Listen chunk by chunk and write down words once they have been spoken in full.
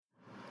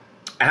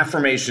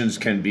Affirmations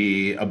can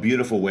be a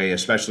beautiful way,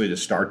 especially to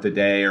start the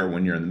day or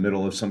when you're in the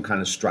middle of some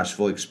kind of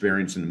stressful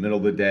experience in the middle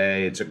of the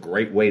day. It's a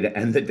great way to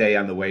end the day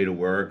on the way to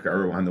work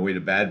or on the way to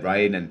bed,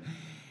 right? And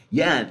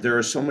yet, there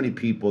are so many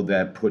people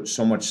that put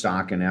so much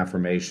stock in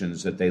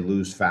affirmations that they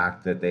lose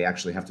fact that they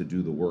actually have to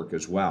do the work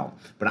as well.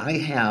 But I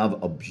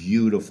have a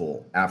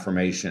beautiful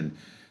affirmation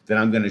that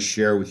I'm going to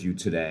share with you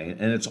today.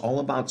 And it's all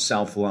about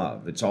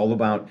self-love. It's all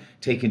about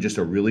taking just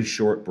a really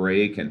short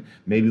break. And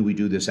maybe we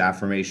do this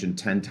affirmation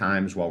 10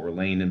 times while we're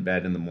laying in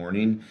bed in the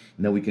morning.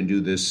 And then we can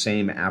do this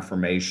same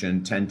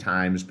affirmation 10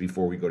 times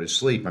before we go to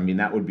sleep. I mean,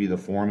 that would be the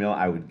formula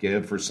I would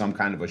give for some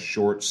kind of a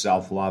short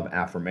self-love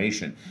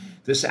affirmation.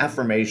 This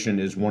affirmation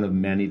is one of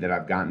many that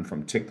I've gotten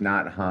from Thich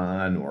Nhat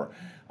Hanh or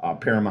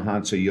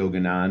Paramahansa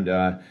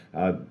Yogananda,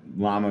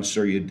 Lama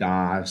Surya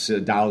Das,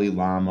 Dalai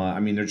Lama. I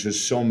mean, there's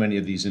just so many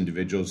of these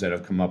individuals that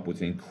have come up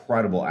with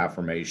incredible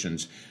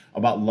affirmations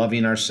about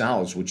loving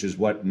ourselves, which is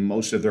what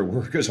most of their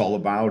work is all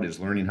about, is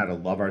learning how to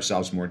love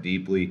ourselves more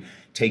deeply,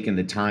 taking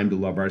the time to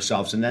love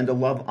ourselves, and then to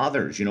love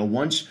others. You know,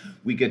 once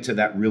we get to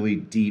that really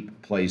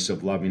deep place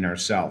of loving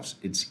ourselves,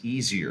 it's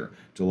easier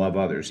to love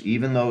others.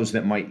 Even those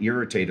that might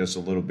irritate us a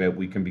little bit,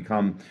 we can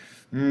become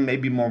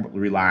maybe more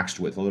relaxed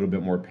with, a little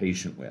bit more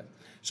patient with.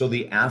 So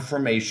the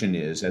affirmation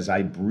is, as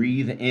I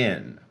breathe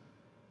in,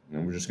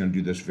 and we're just going to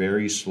do this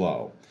very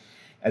slow,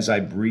 as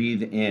I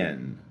breathe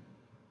in,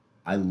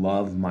 I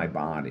love my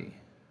body.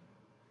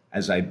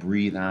 As I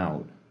breathe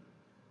out,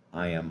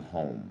 I am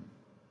home.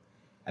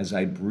 As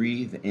I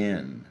breathe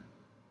in,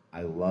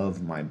 I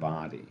love my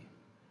body.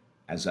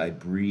 As I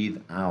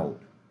breathe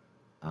out,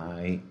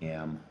 I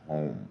am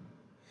home.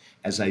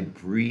 As I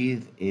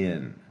breathe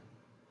in,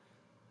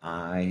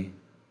 I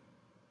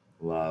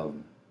love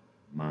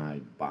my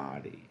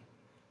body.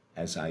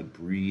 As I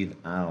breathe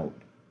out,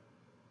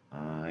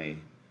 I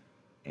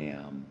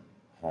am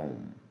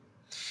home.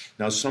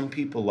 Now, some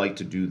people like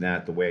to do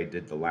that the way I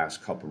did the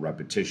last couple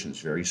repetitions,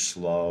 very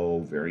slow,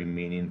 very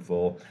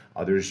meaningful.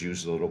 Others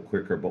use it a little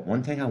quicker. But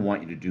one thing I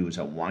want you to do is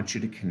I want you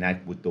to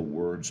connect with the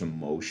words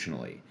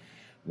emotionally.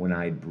 When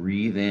I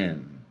breathe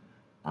in,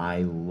 I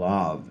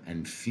love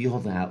and feel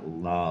that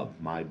love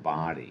my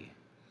body.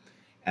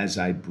 As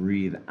I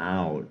breathe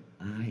out,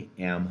 I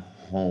am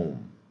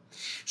home.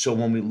 So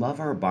when we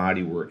love our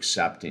body, we're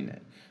accepting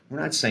it.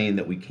 We're not saying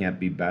that we can't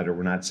be better.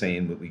 We're not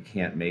saying that we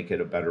can't make it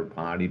a better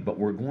body, but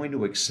we're going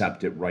to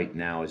accept it right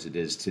now as it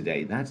is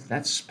today.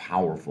 That's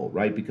powerful,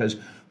 right? Because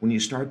when you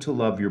start to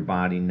love your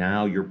body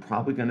now, you're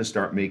probably going to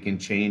start making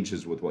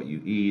changes with what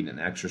you eat and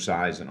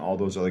exercise and all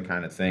those other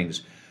kind of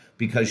things,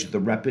 because the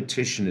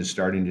repetition is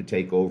starting to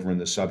take over in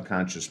the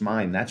subconscious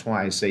mind. That's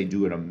why I say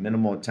do it a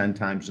minimal of 10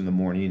 times in the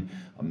morning,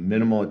 a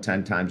minimal of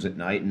 10 times at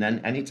night, and then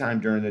anytime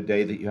during the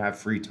day that you have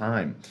free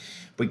time.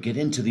 But get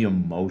into the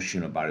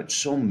emotion about it.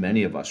 So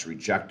many of us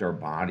reject our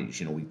bodies.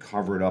 You know, we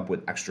cover it up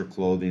with extra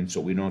clothing so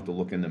we don't have to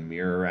look in the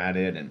mirror at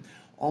it, and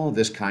all of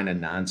this kind of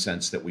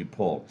nonsense that we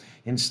pull.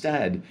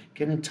 Instead,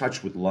 get in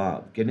touch with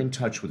love. Get in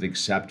touch with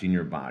accepting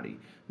your body.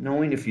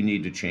 Knowing if you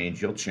need to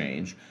change, you'll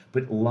change,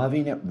 but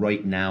loving it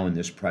right now in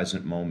this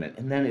present moment.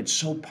 And then it's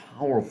so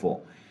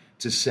powerful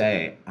to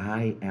say,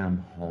 I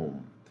am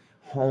home.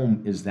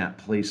 Home is that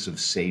place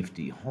of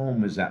safety.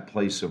 Home is that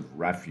place of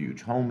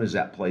refuge. Home is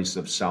that place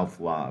of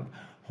self-love.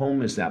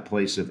 Home is that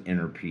place of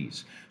inner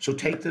peace. So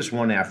take this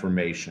one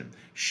affirmation,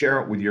 share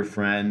it with your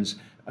friends,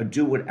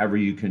 do whatever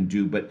you can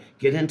do, but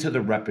get into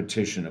the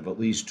repetition of at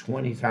least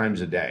 20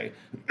 times a day,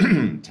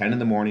 10 in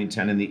the morning,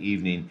 10 in the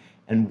evening,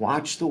 and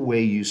watch the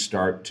way you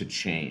start to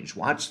change.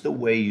 Watch the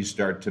way you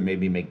start to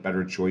maybe make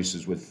better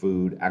choices with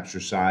food,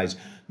 exercise,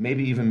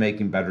 maybe even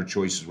making better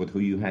choices with who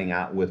you hang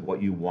out with,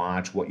 what you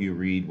watch, what you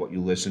read, what you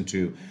listen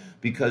to.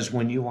 Because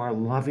when you are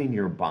loving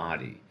your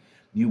body,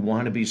 you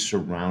want to be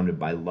surrounded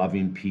by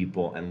loving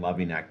people and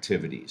loving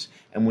activities.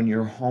 And when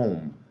you're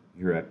home,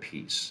 you're at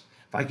peace.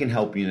 If I can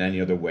help you in any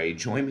other way,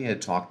 join me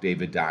at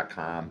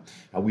talkdavid.com.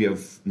 We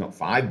have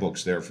 5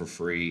 books there for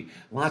free,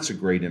 lots of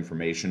great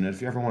information. And if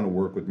you ever want to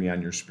work with me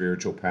on your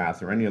spiritual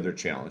path or any other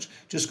challenge,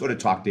 just go to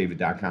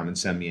talkdavid.com and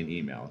send me an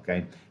email,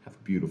 okay? Have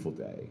a beautiful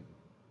day.